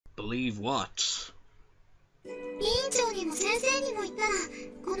Believe what? 委員長にも先生にも言ったら、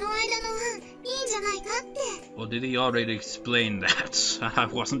この間の案、いいんじゃないかって。Or did he already explain that? I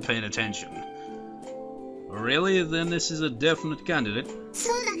wasn't paying attention. Really? Then this is a definite candidate?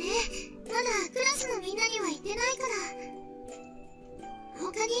 そうだね。まだクラスのみんなには言ってないから。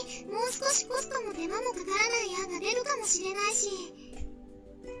他にもう少しコストも手間もかからない案が出るかもしれないし。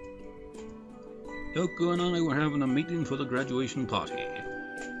Koko and I were having a meeting for the graduation party.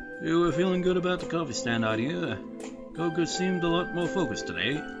 We were feeling good about the coffee stand idea. Koko seemed a lot more focused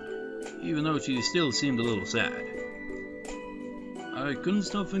today, even though she still seemed a little sad. I couldn't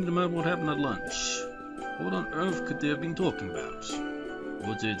stop thinking about what happened at lunch. What on earth could they have been talking about?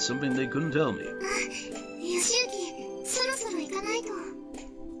 Was it something they couldn't tell me? ヨシユキ、そろそろ行かないと。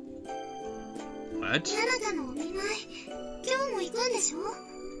What? ナナタのお見舞い、今日も行くんでしょ?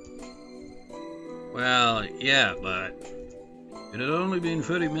 Well, yeah, but it had only been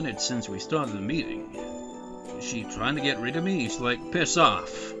 30 minutes since we started the meeting. Is she trying to get rid of me? She's like, piss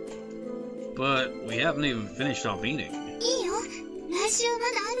off. But we haven't even finished our meeting. いいよ、来週ま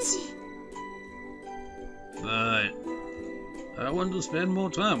だあるし。But I want to spend more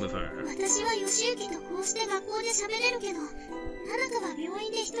time with her. 私はヨシユキとこうして学校で喋れるけど、ナナタは病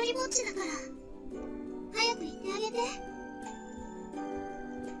院で一人ぼっちだから。早く行ってあげて。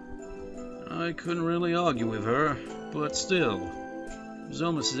I couldn't really argue with her, but still, it was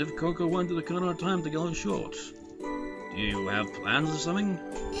almost as if Koko wanted to cut our time together short. Do you have plans or something?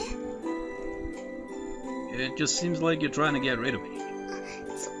 It just seems like you're trying to get rid of me.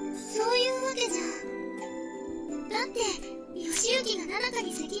 そういうわけじゃ。だって、ヨシユキがナナタ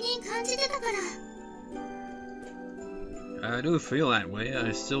に責任感じてたから。I do feel that way.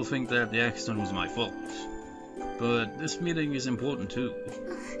 I still think that the accident was my fault. But this meeting is important too.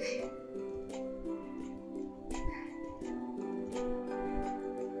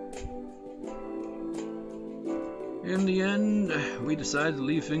 In the end, we decided to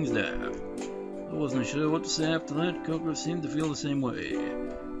leave things there. I wasn't sure what to say after that. Koko seemed to feel the same way.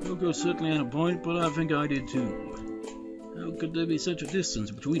 Koko certainly had a point, but I think I did too. How could there be such a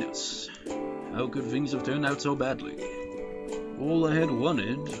distance between us? How could things have turned out so badly? All I had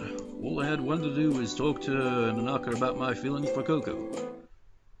wanted to do was talk to Nanaka about my feelings for Koko.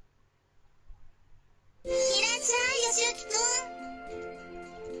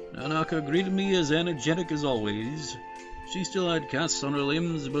 Nanaka greeted me as energetic as always. She still had casts on her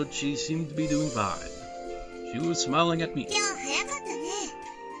limbs, but she seemed to be doing fine. She was smiling at me.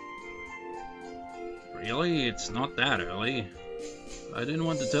 Really? It's not that early. I didn't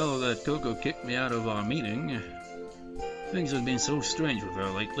want to tell her that Koko kicked me out of our meeting. Things have been so strange with her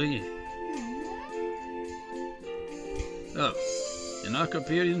lately. Oh, Nanaka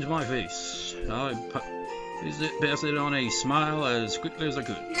appeared into my face. I passed it on a smile as quickly as I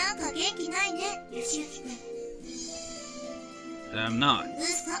could. I'm not.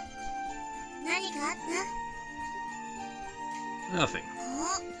 Nothing.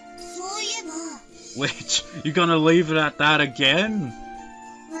 Wait, you gonna leave it at that again?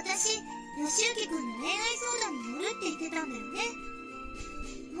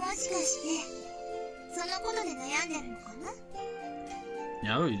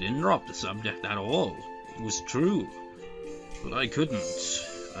 No, you didn't drop the subject at all. It was true. But I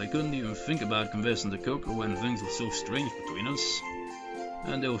couldn't even think about confessing to Koko when things were so strange between us.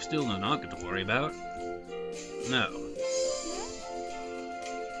 And there was still Nanaka to worry about. No.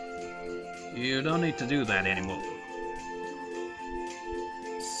 You don't need to do that anymore.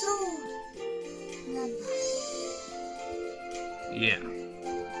 Yeah.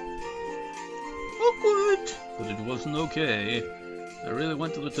 Awkward! But it wasn't okay. I really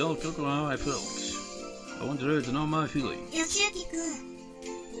wanted to tell Koko how I felt. I wanted her to know my feelings.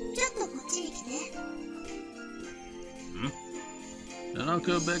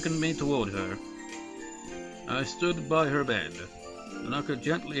 Nanaka beckoned me toward her. I stood by her bed. Nanaka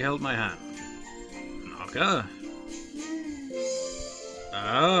gently held my hand. Nanaka?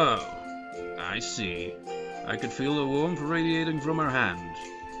 Oh, I see. I could feel the warmth radiating from her hand.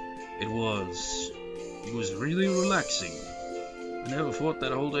 It was really relaxing. I never thought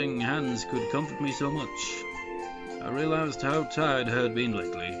that holding hands could comfort me so much. I realized how tired I had been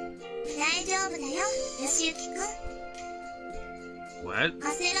lately. What?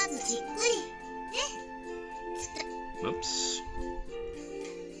 Whoops.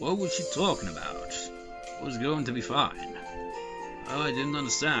 What was she talking about? It was going to be fine. I didn't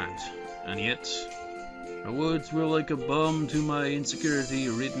understand, and yet her words were like a balm to my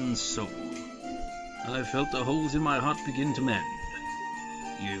insecurity-ridden soul. I felt the holes in my heart begin to mend.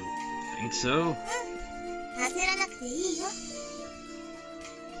 You think so?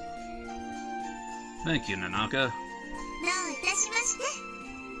 Thank you, Nanaka.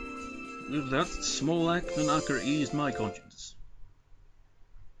 With that small act, Nanaka eased my conscience.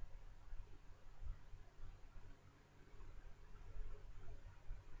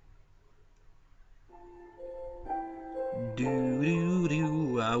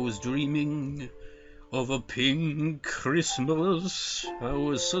 I was dreaming of a pink Christmas. I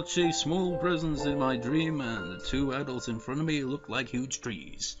was such a small presence in my dream, and the two adults in front of me looked like huge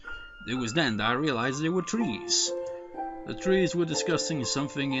trees. It was then that I realized they were trees. The trees were discussing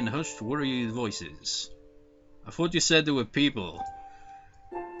something in hushed, worried voices. I thought you said they were people.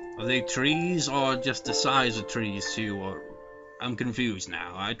 Are they trees, or just the size of trees too? Or I'm confused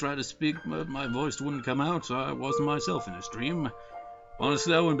now. I tried to speak, but my voice wouldn't come out, so I wasn't myself in this dream.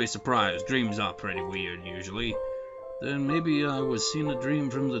 Honestly, I wouldn't be surprised. Dreams are pretty weird, usually. Then maybe I was seeing a dream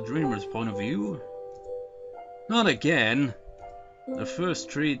from the dreamer's point of view? Not again! The first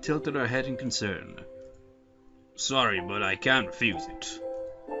tree tilted her head in concern. Sorry, but I can't refuse it.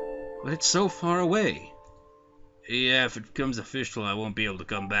 But it's so far away. Yeah, if it becomes official, I won't be able to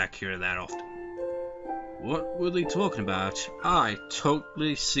come back here that often. What were they talking about? I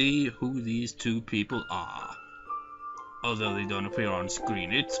totally see who these two people are. Although they don't appear on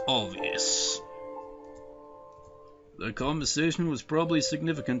screen, it's obvious. The conversation was probably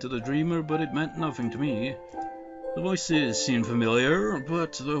significant to the dreamer, but it meant nothing to me. The voices seemed familiar,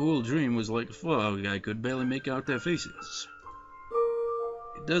 but the whole dream was like fog. I could barely make out their faces.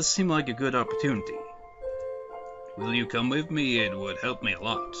 It does seem like a good opportunity. Will you come with me? It would help me a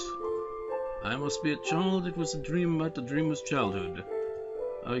lot. I must be a child. It was a dream about the dreamer's childhood.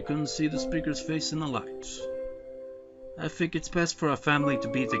 I couldn't see the speaker's face in the light. I think it's best for our family to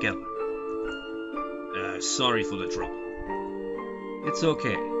be together. Sorry for the trouble. It's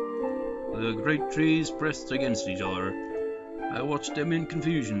okay. The great trees pressed against each other. I watched them in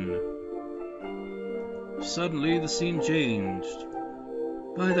confusion. Suddenly, the scene changed.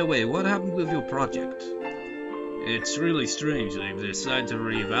 By the way, what happened with your project? It's really strange they've decided to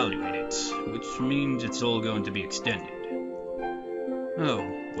reevaluate it, which means it's all going to be extended.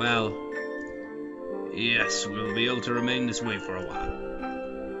 Oh, well... Yes, we'll be able to remain this way for a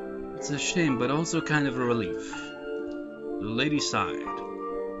while. It's a shame, but also kind of a relief. The lady sighed.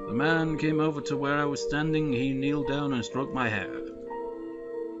 The man came over to where I was standing. He kneeled down and stroked my hair.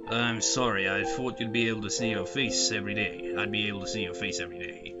 I'm sorry, I thought you'd be able to see your face every day. I'd be able to see your face every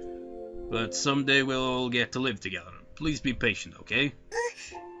day. But someday we'll all get to live together. Please be patient, okay?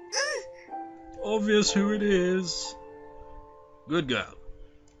 Obvious who it is. Good girl.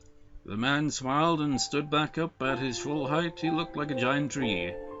 The man smiled and stood back up. At his full height, he looked like a giant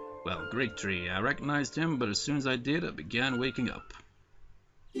tree. Well, great tree. I recognized him, but as soon as I did, I began waking up.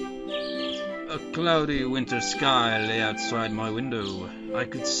 A cloudy winter sky lay outside my window. I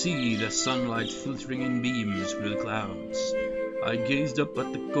could see the sunlight filtering in beams through the clouds. I gazed up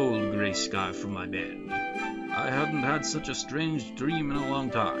at the cold grey sky from my bed. I hadn't had such a strange dream in a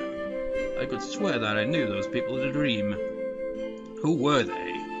long time. I could swear that I knew those people in the dream. Who were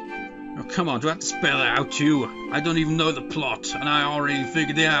they? Oh, come on, do I have to spell it out to you? I don't even know the plot, and I already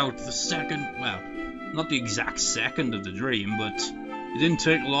figured it out the second... Well, not the exact second of the dream, but it didn't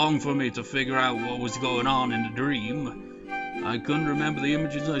take long for me to figure out what was going on in the dream. I couldn't remember the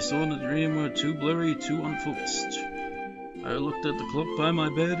images I saw in the dream were too blurry, too unfocused. I looked at the clock by my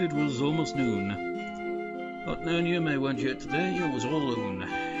bed. It was almost noon. But no, you may want yet today. It was all noon.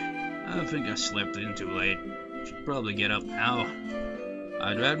 I think I slept in too late. Should probably get up now.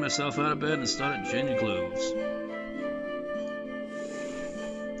 I dragged myself out of bed and started changing clothes.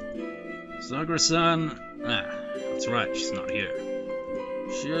 Sakura-san... that's right, she's not here.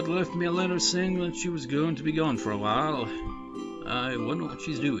 She had left me a letter saying that she was going to be gone for a while. I wonder what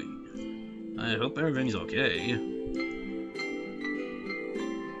she's doing. I hope everything's okay.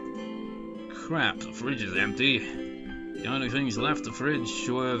 Crap, the fridge is empty. The only things left the fridge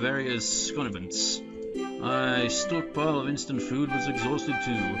were various condiments. My stockpile of instant food was exhausted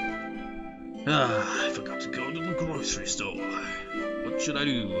too. I forgot to go to the grocery store. What should I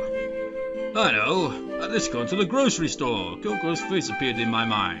do? I know! Let's go to the grocery store! Koko's face appeared in my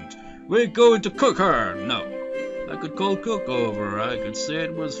mind. We're going to cook her! No. I could call Koko over. I could say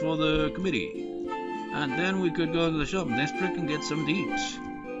it was for the committee. And then we could go to the shopping district and get something to eat.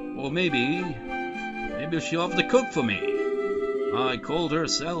 Or maybe she'll have to cook for me. I called her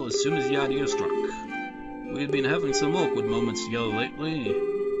cell as soon as the idea struck. We've been having some awkward moments together lately.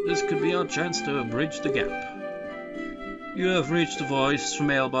 This could be our chance to bridge the gap. You have reached the voice from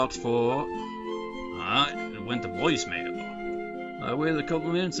mailbox 4. It went to voicemail. I waited a couple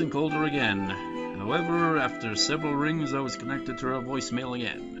of minutes and called her again. However, after several rings, I was connected to her voicemail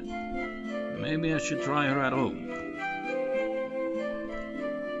again. Maybe I should try her at home.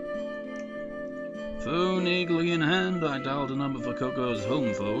 Phone eagerly in hand, I dialed a number for Koko's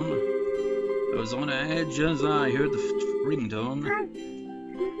home phone. I was on edge as I heard the ringtone.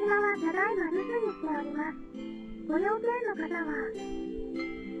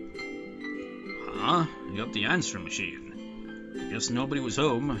 Huh? You got the answering machine. I guess nobody was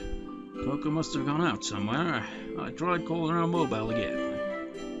home. Koko must have gone out somewhere. I tried calling her mobile again.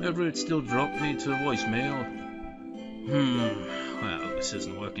 However, it still dropped me to voicemail. Well, this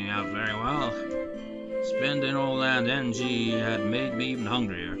isn't working out very well. Spending all that NG had made me even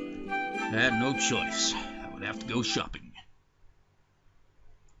hungrier. I had no choice. I would have to go shopping.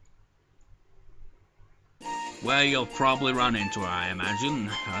 Where you'll probably run into her, I imagine.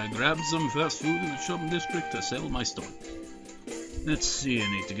 I grabbed some fast food in the shopping district to settle my stomach. Let's see,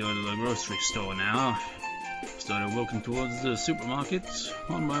 I need to go to the grocery store now. Started walking towards the supermarket.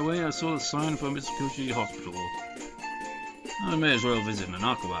 On my way, I saw a sign for Mitsukoshi Hospital. I may as well visit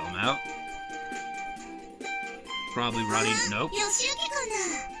Nanako while I'm out. Probably running. Nope.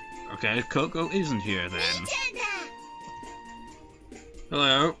 Okay, Koko isn't here then.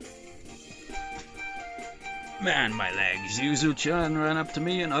 Hello. Man, my legs. Yuzu-chan ran up to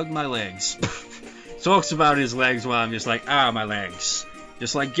me and hugged my legs. Talks about his legs while I'm just like, my legs.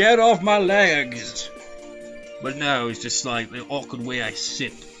 Just like, get off my legs. But no, it's just like the awkward way I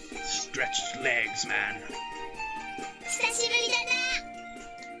sit. Stretched legs, man.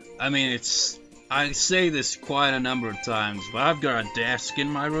 I mean, I say this quite a number of times, but I've got a desk in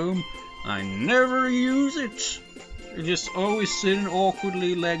my room. I never use it. I just always sitting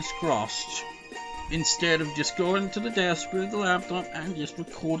awkwardly, legs crossed. Instead of just going to the desk with the laptop and just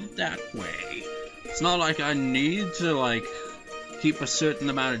record it that way. It's not like I need to, like, keep a certain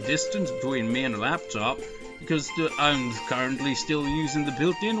amount of distance between me and the laptop, because I'm currently still using the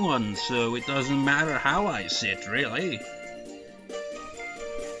built-in one, so it doesn't matter how I sit, really.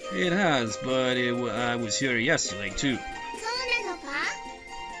 It has, but I was here yesterday, too.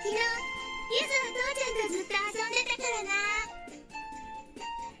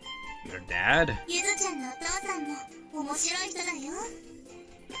 Your dad?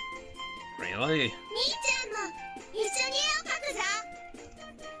 Really?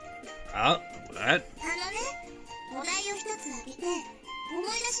 Oh, what?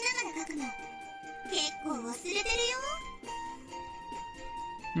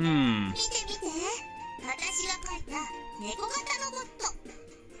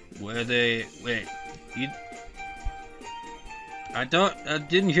 Were they... Wait, you... I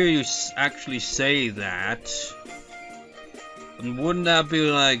didn't hear you actually say that. And wouldn't that be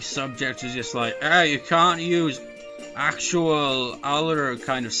like subject to just like, you can't use actual other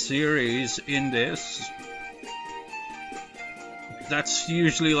kind of series in this? That's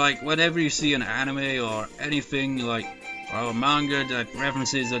usually like whenever you see an anime or anything like, or a manga that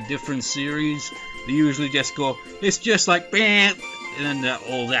references a different series, they usually just go, it's just like, bam, and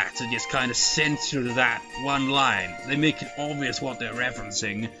all that, to just kind of censor that one line. They make it obvious what they're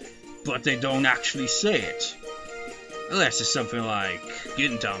referencing, but they don't actually say it. Unless it's something like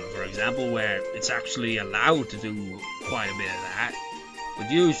Gintama, for example, where it's actually allowed to do quite a bit of that.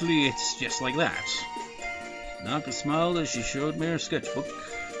 But usually it's just like that. Naka smiled as she showed me her sketchbook.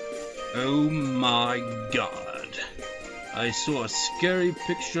 Oh my god. I saw a scary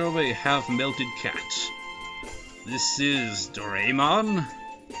picture of a half-melted cat. This is Doraemon?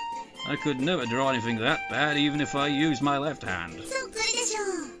 I could never draw anything that bad even if I used my left hand.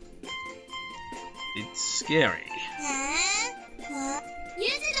 It's scary.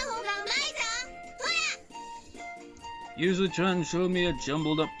 Yuzu-chan showed me a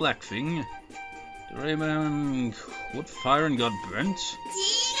jumbled up black thing. Doraemon caught fire and got burnt.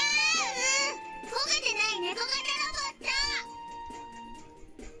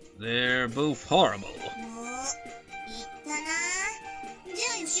 They're both horrible.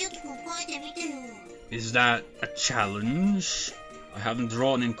 Is that a challenge? I haven't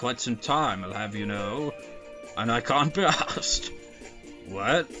drawn in quite some time, I'll have you know. And I can't be asked.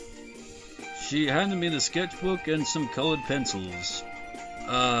 What? She handed me the sketchbook and some colored pencils.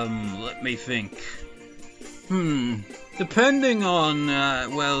 Let me think. Depending on,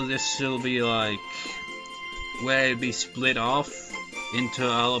 well, this will be like, where it'd be split off into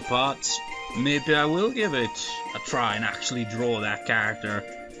other parts. Maybe I will give it a try and actually draw that character.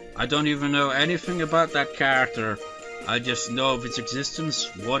 I don't even know anything about that character. I just know of its existence,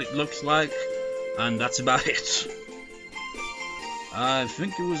 what it looks like, and that's about it. I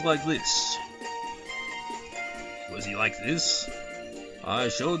think it was like this. Was he like this? I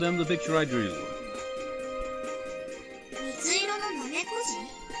showed them the picture I drew.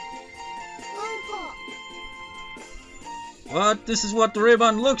 What? This is what the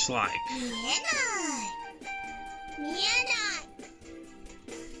ribbon looks like. 見えない見えない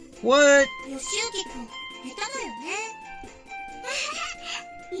What? よしゆきくん下手だよね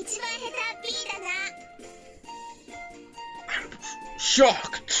一番下手っぴーだな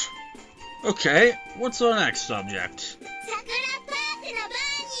Shocked. Okay, what's our next subject? 桜パークのバ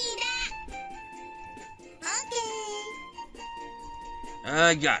ーニーだ OK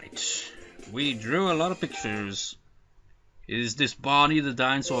I got it. We drew a lot of pictures. Is this Barney the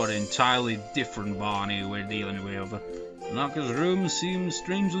dinosaur an entirely different Barney we're dealing with? Naka's room seems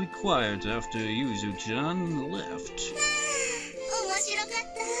strangely quiet after Yuzu-chan left. 面白かっ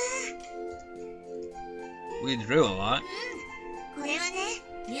た We drew a lot. これはね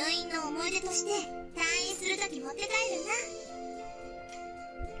入院の思い出として退院するとき持って帰るな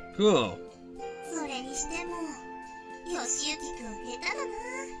Cool. それにしてもよしゆきくん下手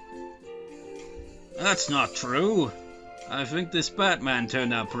だな That's not true. I think this Batman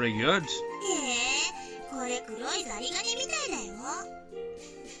turned out pretty good. これ黒いザリガニみたいだよ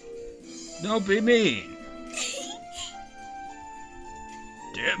Don't be mean.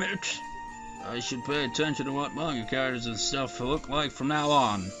 Damn it. I should pay attention to what manga characters and stuff look like from now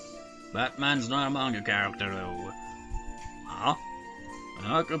on. Batman's not a manga character though. Huh?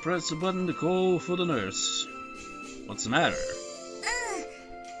 I can press the button to call for the nurse. What's the matter?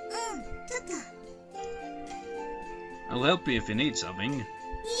 ちょっと I'll help you if you need something. いい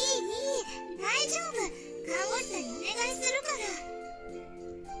大丈夫看護師さんにお願いする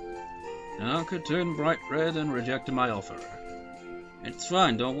から Naka turned bright red and rejected my offer. It's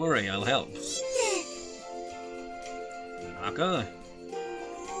fine, don't worry, I'll help. いいって Naka?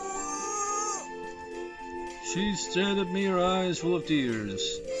 She stared at me, her eyes full of tears.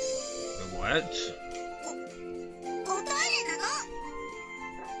 What? おトイレな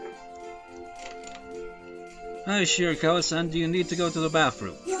の Hi, Shirakawa-san, do you need to go to the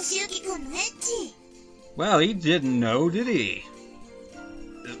bathroom? よしゆきくんのエッチ Well, he didn't know, did he?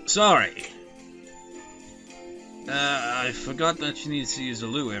 Sorry. I forgot that she needs to use the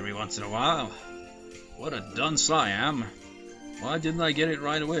loo every once in a while. What a dunce I am. Why didn't I get it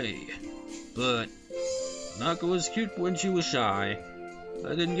right away? But Naka was cute when she was shy. I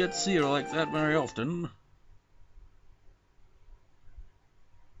didn't get to see her like that very often.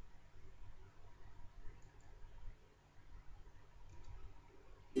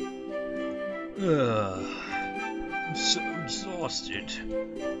 I'm so exhausted.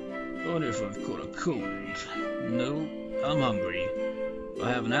 I wonder if I've caught a cold. No, I'm hungry. If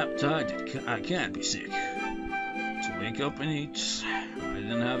I have an appetite, I can't be sick. To wake up and eat. I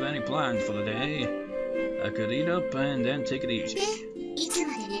didn't have any plans for the day. I could eat up and then take it で easy. いつ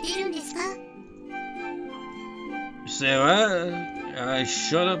まで寝てるんですか Say what? I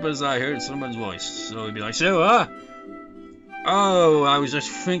shut up as I heard someone's voice. So he'd be like, say what? Oh, I was just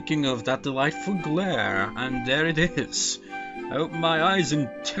thinking of that delightful glare, and there it is. I opened my eyes in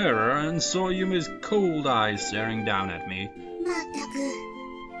terror and saw Yumi's cold eyes staring down at me. まった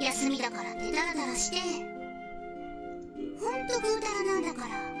く休みだからってダラダラしてほんとぐうたらなんだか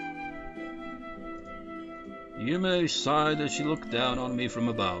ら Yumi sighed as she looked down on me from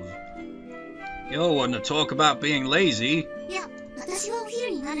above. You're one to talk about being lazy. いや私はお昼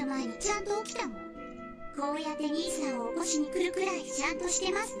になる前にちゃんと起きたもんこうやって兄さんを起こしに来るくらいちゃんとし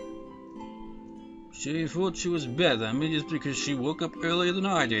てます She thought she was better than me just because she woke up earlier than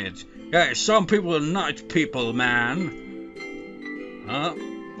I did. Hey, some people are night people, man.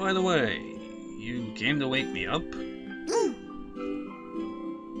 By the way, you came to wake me up? うん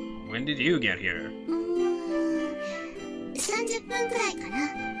When did you get here? 30分くらいかな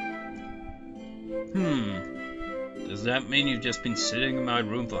Does that mean you've just been sitting in my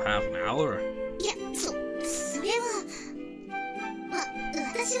room for half an hour? いやそれは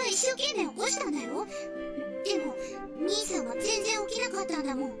私は一生懸命起こしたんだよでも兄さんは全然起きなかったん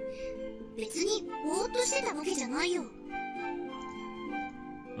だもん別にぼーっとしてたわけじゃないよ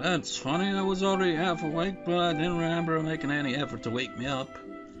That's funny, I was already half awake, but I didn't remember her making any effort to wake me up.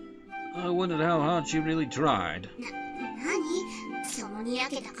 I wondered how hard she really tried. 何そのにや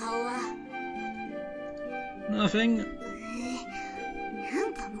けた顔は Nothing. な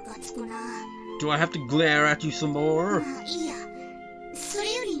んかムカつくな Do I have to glare at you some more? まあいいやそ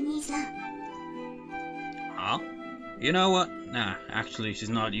れより兄さん Huh? You know what? Nah, actually, she's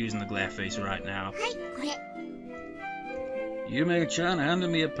not using the glare face right now. はいこれ Yume-chan handed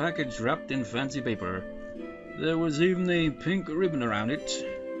me a package wrapped in fancy paper. There was even a pink ribbon around it.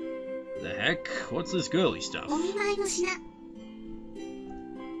 The heck? What's this girly stuff? お見舞いの品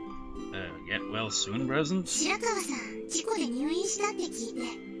Get well soon present? 白川さん事故で入院したって聞いて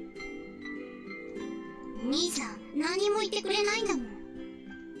兄さん何も言ってくれないんだもん。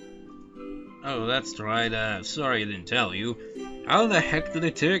 Oh, that's right. Sorry I didn't tell you. How the heck did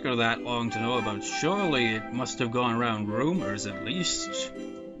it take her that long to know about? Surely it must have gone around rumors at least.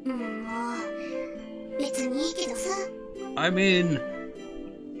 もう別にいいけどさ。 I mean,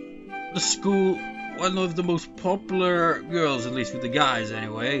 the school, one of the most popular girls, at least with the guys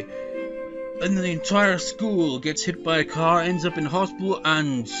anyway, and the entire school gets hit by a car, ends up in hospital,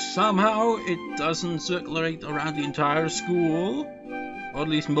 and somehow it doesn't circulate around the entire school, or at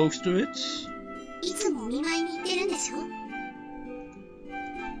least most of it. いつもお見舞いに行ってるんでしょ。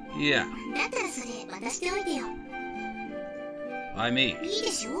 Yeah. だったらそれ渡しておいてよ。 By me. いい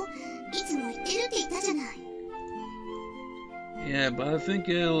でしょ。いつも言ってるって言ったじゃない。 Yeah, but I think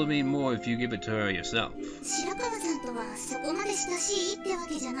it'll mean more if you give it to her yourself. 白川さんとはそこまで親しいってわ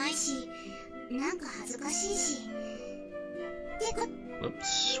けじゃないし、なんか恥ずかしいし。てか。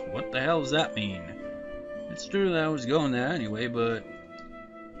 Whoops, what the hell does that mean? It's true that I was going there anyway, but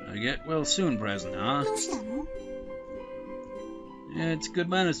I get well soon present, huh? どうしたの？ Yeah, it's good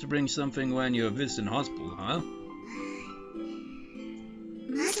manners to bring something when you're visiting hospital, huh?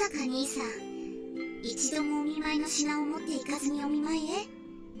 まさか兄さん、一度もお見舞いの品を持って行かずにお見舞いへ？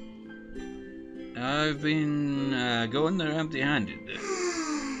 I've been going there empty-handed.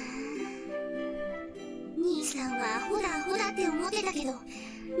 兄さんはアホだアホだって思ってたけど、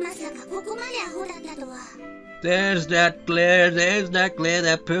まさかここまでアホだったとは。 There's that glare,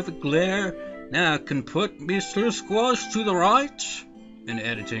 that perfect glare. Now I can put Mr. Squash to the right. In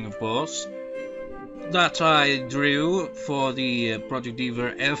editing, of course. That I drew for the Project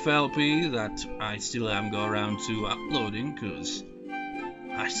Diva FLP that I still haven't got around to uploading because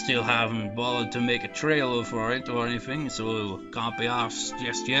I still haven't bothered to make a trailer for it or anything, so can't be asked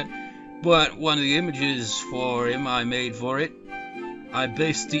just yet. But one of the images for him I made for it, I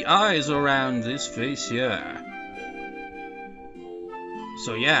based the eyes around this face here.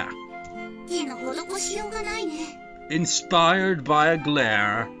 So yeah. 手の施しようがないね。 Inspired by a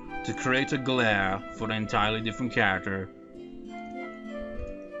glare to create a glare for an entirely different character.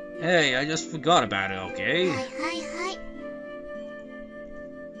 Hey, I just forgot about it, はい okay? はいはい。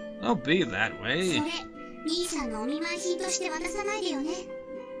 Don't be that そ way. れ、兄さんのお見舞い品として渡さないでよね。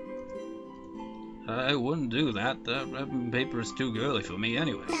 I wouldn't do that. That wrapping paper is too girly for me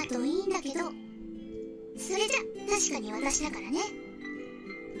anyway. だといいんだけど。それじゃ確かに私だからね。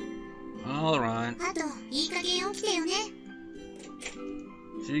 Alright. あと、いい加減起きてよね。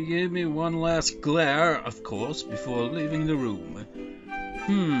 She gave me one last glare, of course, before leaving the room.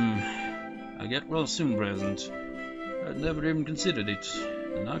 I get well soon present. I'd never even considered it.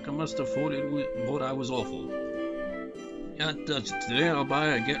 The Naka must have thought I was awful. That does it today. I'll buy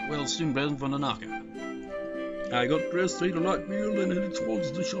a get well soon present for the Naka. I got dressed, ate a light meal, and headed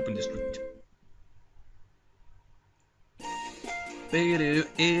towards the shopping district.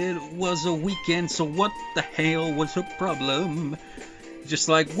 It was a weekend, so what the hell was her problem? Just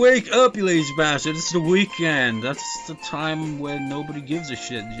like, wake up, you lazy bastard, it's the weekend. That's the time when nobody gives a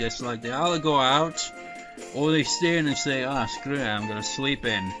shit. Just like, they either go out, or they stay in and say, ah, screw it, I'm gonna sleep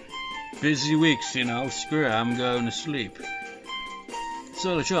in. Busy weeks, you know, screw it, I'm going to sleep.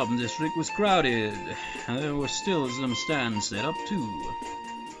 So the shopping district was crowded, and there were still some stands set up too.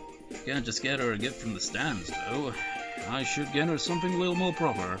 Can't just get her a gift from the stands, though. I should get her something a little more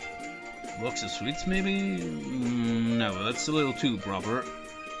proper. Box of sweets, maybe? No, that's a little too proper.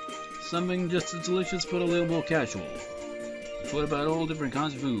 Something just as delicious, but a little more casual. What about all different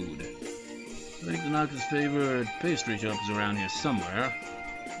kinds of food? I think the Naka's favorite pastry shop is around here somewhere.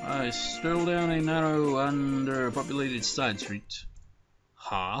 I stroll down a narrow, underpopulated side street.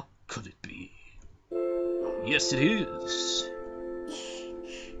 Huh? Could it be? Yes, it is.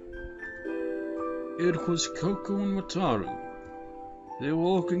 It was Koko and Wataru. They were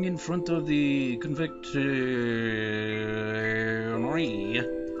walking in front of the confectionery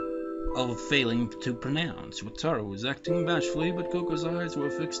of failing to pronounce. Wataru was acting bashfully, but Koko's eyes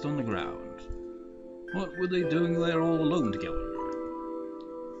were fixed on the ground. What were they doing there all alone together?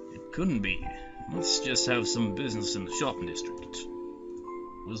 It couldn't be. Let's just have some business in the shopping district.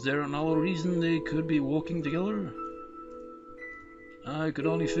 Was there another reason they could be walking together? I could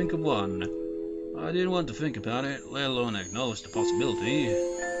only think of one. I didn't want to think about it, let alone acknowledge the possibility.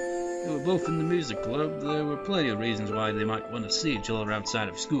 They were both in the music club. There were plenty of reasons why they might want to see each other outside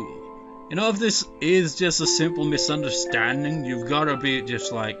of school. You know, if this is just a simple misunderstanding, you've got to be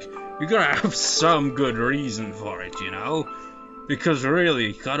just like, you got to have some good reason for it, you know? Because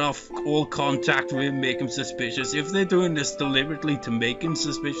really, cut off all contact with him, make him suspicious. If they're doing this deliberately to make him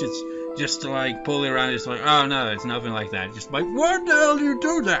suspicious, just to like pull it around, it's like, oh no, it's nothing like that. Just like, what the hell do you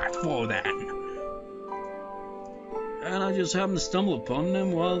do that for then? and I just happened to stumble upon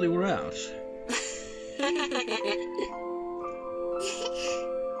them while they were out.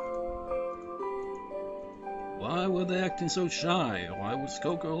 Why were they acting so shy? Why was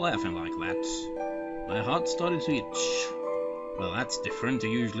Koko laughing like that? My heart started to itch. Well, that's different. It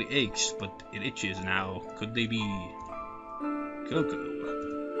usually aches, but it itches now. Could they be...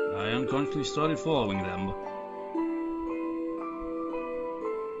 Koko? I unconsciously started following them.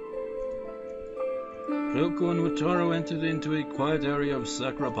 Koko and Wataru entered into a quiet area of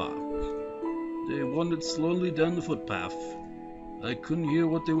Sakura Park. They wandered slowly down the footpath. I couldn't hear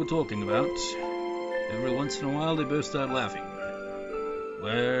what they were talking about. Every once in a while they burst out laughing.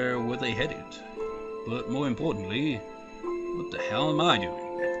 Where were they headed? But more importantly, what the hell am I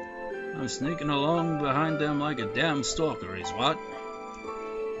doing? I'm sneaking along behind them like a damn stalker is what?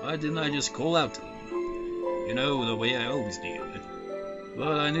 Why didn't I just call out to them? You know, the way I always did.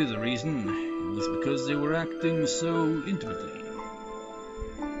 But I knew the reason. It was because they were acting so intimately.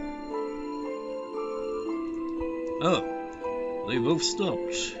 Oh, they both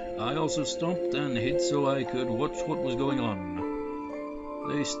stopped. I also stopped and hid so I could watch what was going on.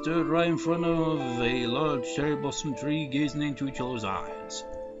 They stood right in front of a large cherry blossom tree, gazing into each other's eyes.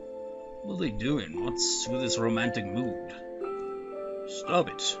 What are they doing? What's with this romantic mood? Stop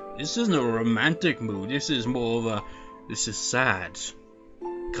it. This isn't a romantic mood. This is more of a... This is sad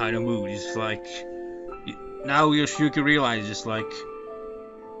kind of mood. It's like... Now you can realize it's like...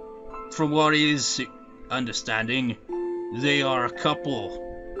 From what is understanding, they are a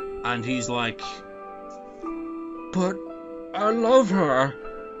couple. And he's like... But I love her.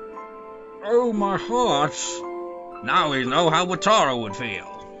 Oh, my heart. Now we know how Wataru would feel.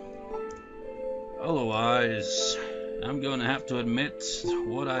 Otherwise, I'm going to have to admit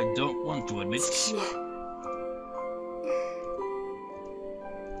what I don't want to admit.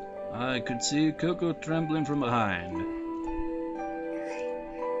 I could see Koko trembling from behind.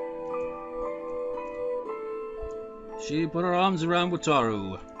 She put her arms around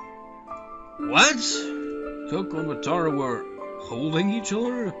Wataru. What? Koko and Wataru were holding each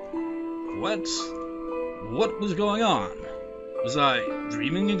other? What? What was going on? Was I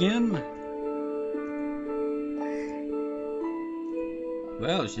dreaming again?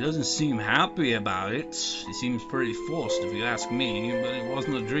 Well, she doesn't seem happy about it. She seems pretty forced if you ask me, but it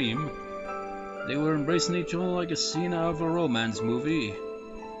wasn't a dream. They were embracing each other like a scene out of a romance movie.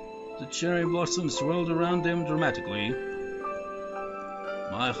 The cherry blossoms swirled around them dramatically.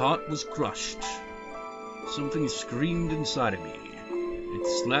 My heart was crushed. Something screamed inside of me.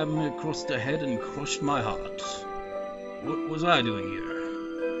 It slammed me across the head and crushed my heart. What was I doing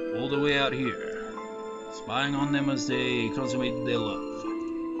here? All the way out here, spying on them as they consummated their love.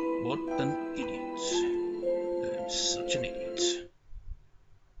 What on